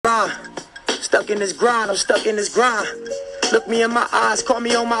grind. Stuck in this grind, I'm stuck in this grind. Look me in my eyes, call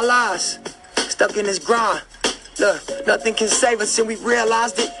me on my lies. Stuck in this grind. Look, nothing can save us and we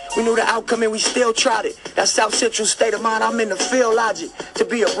realized it. We knew the outcome and we still tried it. That South Central state of mind, I'm in the field logic. To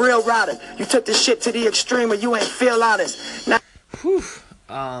be a real rider, you took this shit to the extreme and you ain't feel honest. Now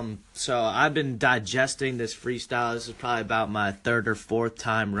So I've been digesting this freestyle. This is probably about my third or fourth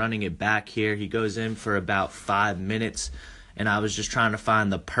time running it back here. He goes in for about 5 minutes, and I was just trying to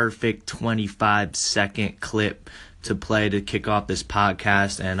find the perfect 25-second clip to play to kick off this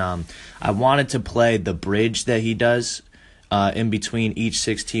podcast. And I wanted to play the bridge that he does in between each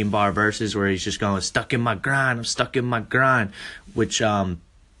 16-bar verses, where he's just going, stuck in my grind, I'm stuck in my grind, which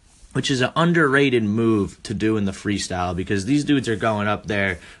is an underrated move to do in the freestyle, because these dudes are going up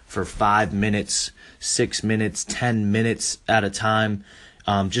there for 5 minutes, 6 minutes, 10 minutes at a time,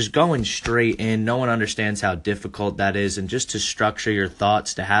 just going straight in. No one understands how difficult that is, and just to structure your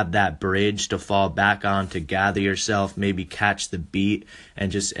thoughts, to have that bridge to fall back on, to gather yourself, maybe catch the beat,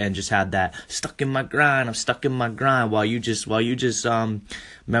 and just have that stuck in my grind, I'm stuck in my grind, while you just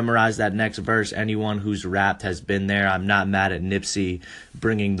memorize that next verse. Anyone who's rapped has been there. I'm not mad at Nipsey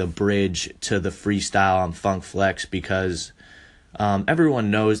bringing the bridge to the freestyle on Funk Flex, because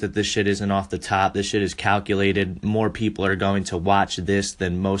everyone knows that this shit isn't off the top. This shit is calculated. More people are going to watch this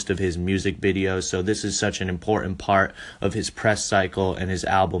than most of his music videos, so this is such an important part of his press cycle and his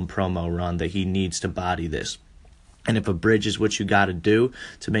album promo run that he needs to body this. And if a bridge is what you got to do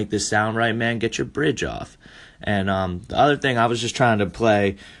to make this sound right, man, get your bridge off. And the other thing, I was just trying to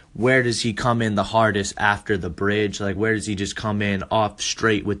play, where does he come in the hardest after the bridge? Like, where does he just come in off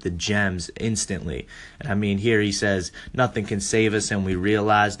straight with the gems instantly? And I mean, here he says, nothing can save us and we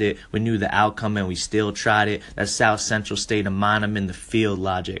realized it. We knew the outcome and we still tried it. That South Central state of mind, I'm in the field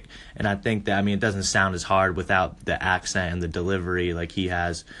logic. And I think that, I mean, it doesn't sound as hard without the accent and the delivery like he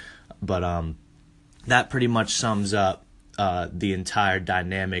has. But that pretty much sums up the entire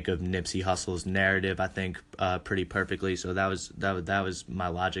dynamic of Nipsey Hussle's narrative, I think, pretty perfectly. So that was my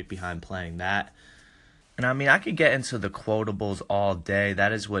logic behind playing that. And I mean, I could get into the quotables all day.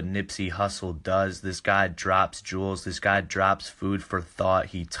 That is what Nipsey Hussle does. This guy drops jewels. This guy drops food for thought.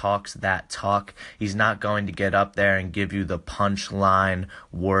 He talks that talk. He's not going to get up there and give you the punchline,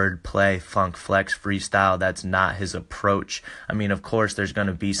 wordplay, funk flex freestyle. That's not his approach. I mean, of course, there's going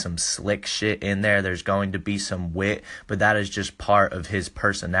to be some slick shit in there. There's going to be some wit, but that is just part of his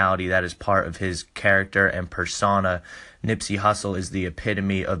personality. That is part of his character and persona. Nipsey Hussle is the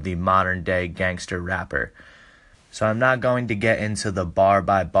epitome of the modern-day gangster rapper. So I'm not going to get into the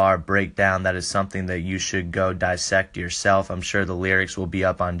bar-by-bar breakdown. That is something that you should go dissect yourself. I'm sure the lyrics will be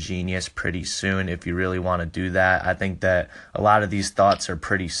up on Genius pretty soon if you really want to do that. I think that a lot of these thoughts are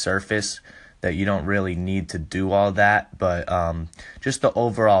pretty surface, that you don't really need to do all that. But just the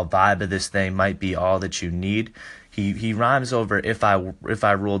overall vibe of this thing might be all that you need. He rhymes over if I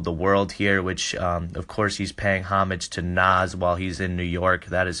ruled the world here, which of course he's paying homage to Nas while he's in New York.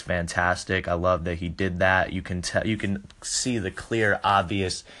 That is fantastic. I love that he did that. You can see the clear,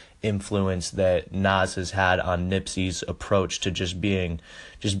 obvious influence that Nas has had on Nipsey's approach to just being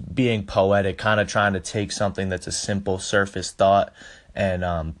poetic, kind of trying to take something that's a simple surface thought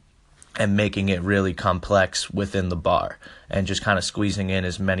and making it really complex within the bar, and just kind of squeezing in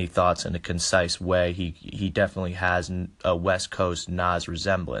as many thoughts in a concise way. He definitely has a West Coast Nas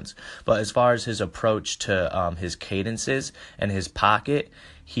resemblance. But as far as his approach to his cadences and his pocket,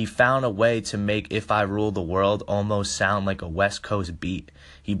 he found a way to make If I Rule the World almost sound like a West Coast beat.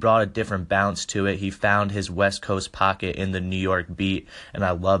 He brought a different bounce to it. He found his West Coast pocket in the New York beat, and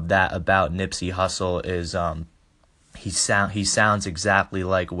I love that about Nipsey Hussle is he sounds exactly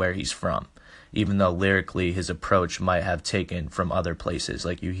like where he's from, even though lyrically his approach might have taken from other places.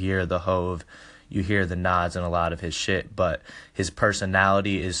 Like, you hear the Hove, you hear the nods in a lot of his shit, but his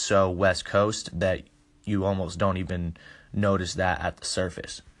personality is so West Coast that you almost don't even notice that at the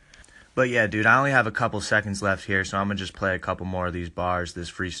surface. But yeah, dude, I only have a couple seconds left here, so I'm going to just play a couple more of these bars. This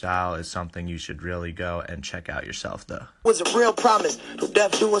freestyle is something you should really go and check out yourself, though. Was a real promise. No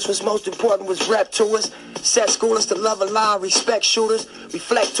deaf do us. What's most important was rep to us. Set school us to love a line, respect shooters.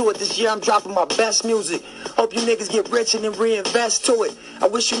 Reflect to it. This year I'm dropping my best music. Hope you niggas get rich and then reinvest to it. I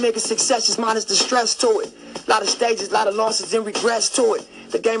wish you niggas success, just minus the stress to it. Lot of stages, lot of losses and regrets to it.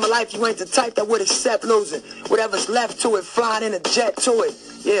 The game of life, you ain't the type that would accept losing. Whatever's left to it, flying in a jet to it.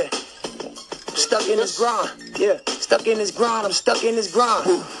 Yeah. Stuck in this grind, yeah. Stuck in this grind, I'm stuck in this grind.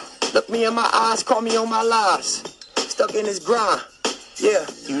 Look me in my eyes, call me on my lies. Stuck in this grind, yeah.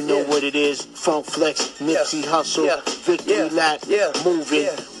 You know what it is, Funk Flex, Nipsey Hussle, Victory Lap, moving,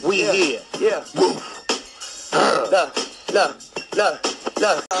 we here. Yeah. Move. Look.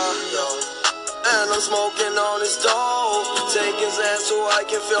 Yeah. And I'm smoking on this dope, taking Xans so I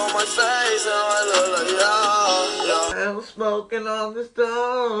can feel my face. Now I look like yeah. And I'm smoking on this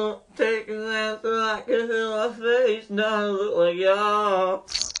dope, taking Xans so I can feel my face. Now I look like y'all.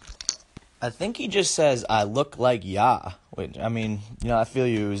 I think he just says, I look like ya. Which, I mean, I feel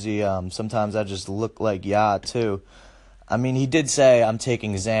you, Uzi. Sometimes I just look like ya, too. I mean, he did say, I'm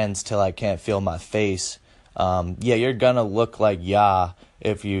taking Xans till I can't feel my face. Yeah, you're gonna look like ya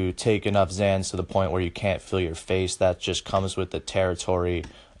if you take enough Xans to the point where you can't feel your face. That just comes with the territory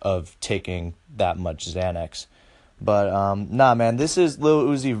of taking that much Xanax. But, nah, man, this is Lil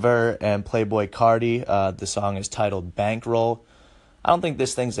Uzi Vert and Playboi Carti. The song is titled Bankroll. I don't think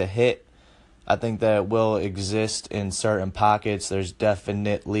this thing's a hit. I think that it will exist in certain pockets. There's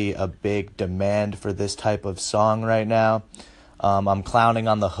definitely a big demand for this type of song right now. I'm clowning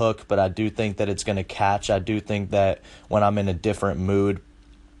on the hook, but I do think that it's going to catch. I do think that when I'm in a different mood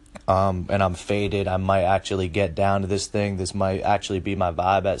and I'm faded, I might actually get down to this thing. This might actually be my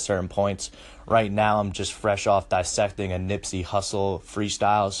vibe at certain points. Right now, I'm just fresh off dissecting a Nipsey Hussle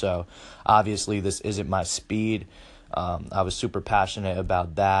freestyle, so obviously this isn't my speed. I was super passionate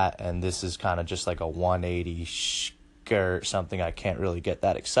about that, and this is kind of just like a 180 skirt, something I can't really get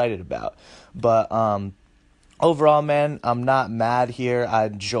that excited about. But overall, man, I'm not mad here. I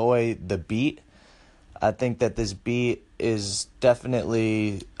enjoy the beat. I think that this beat is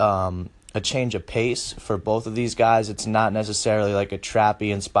definitely a change of pace for both of these guys. It's not necessarily like a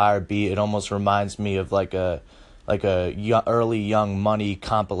trappy inspired beat. It almost reminds me of like a early Young Money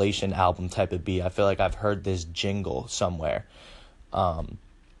compilation album type of beat. I feel like I've heard this jingle somewhere.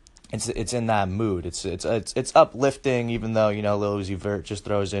 It's in that mood. It's uplifting, even though Lil Uzi Vert just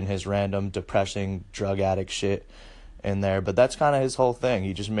throws in his random depressing drug addict shit in there. But that's kind of his whole thing.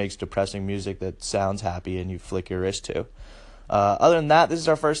 He just makes depressing music that sounds happy and you flick your wrist to. Other than that, this is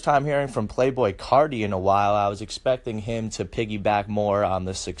our first time hearing from Playboi Carti in a while. I was expecting him to piggyback more on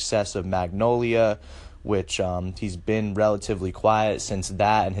the success of Magnolia, which he's been relatively quiet since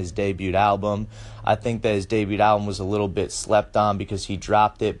that and his debut album. I think that his debut album was a little bit slept on because he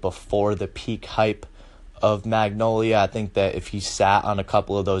dropped it before the peak hype of Magnolia. I think that if he sat on a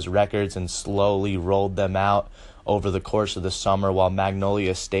couple of those records and slowly rolled them out over the course of the summer while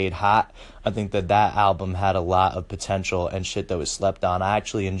Magnolia stayed hot, I think that album had a lot of potential and shit that was slept on. I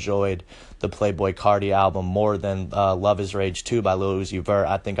actually enjoyed the Playboi Carti album more than Love Is Rage 2 by Lil Uzi Vert.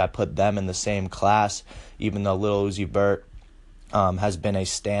 I think I put them in the same class, even though Lil Uzi Vert has been a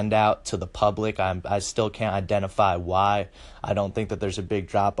standout to the public. I still can't identify why. I don't think that there's a big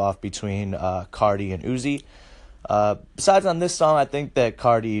drop-off between Carti and Uzi. Besides on this song, I think that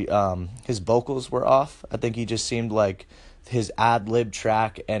Carti, his vocals were off. I think he just seemed like his ad-lib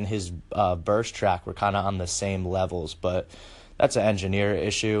track and his verse track were kind of on the same levels, but that's an engineer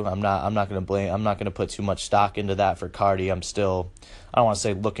issue. I'm not going to put too much stock into that for Carti. I don't want to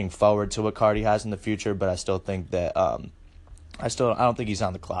say looking forward to what Carti has in the future, but I still think that I don't think he's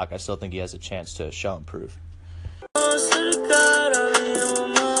on the clock. I still think he has a chance to show and prove.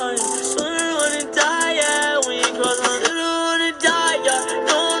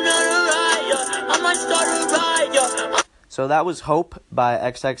 So that was Hope by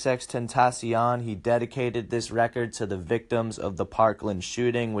XXXTentacion. He dedicated this record to the victims of the Parkland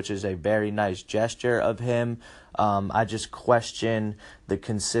shooting, which is a very nice gesture of him. I just question the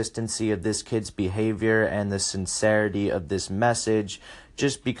consistency of this kid's behavior and the sincerity of this message,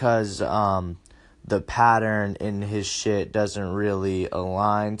 just because the pattern in his shit doesn't really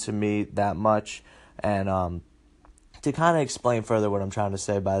align to me that much. And to kind of explain further what I'm trying to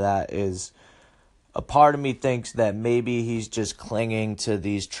say by that is, a part of me thinks that maybe he's just clinging to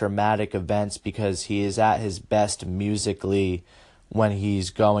these traumatic events because he is at his best musically when he's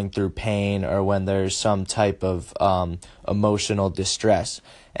going through pain or when there's some type of emotional distress.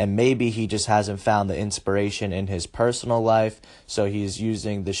 And maybe he just hasn't found the inspiration in his personal life, so he's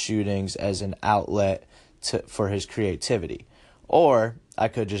using the shootings as an outlet for his creativity. Or I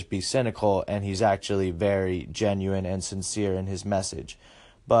could just be cynical and he's actually very genuine and sincere in his message.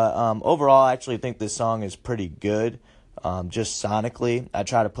 But overall, I actually think this song is pretty good, just sonically. I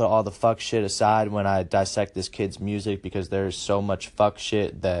try to put all the fuck shit aside when I dissect this kid's music because there's so much fuck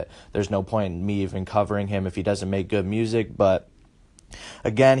shit that there's no point in me even covering him if he doesn't make good music. But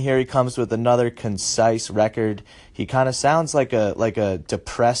again, here he comes with another concise record. He kind of sounds like a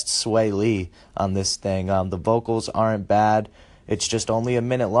depressed Sway Lee on this thing. The vocals aren't bad. It's just only a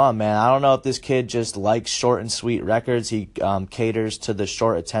minute long, man. I don't know if this kid just likes short and sweet records. He caters to the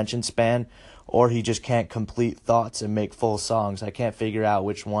short attention span, or he just can't complete thoughts and make full songs. I can't figure out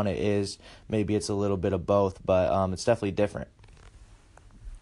which one it is. Maybe it's a little bit of both, but it's definitely different.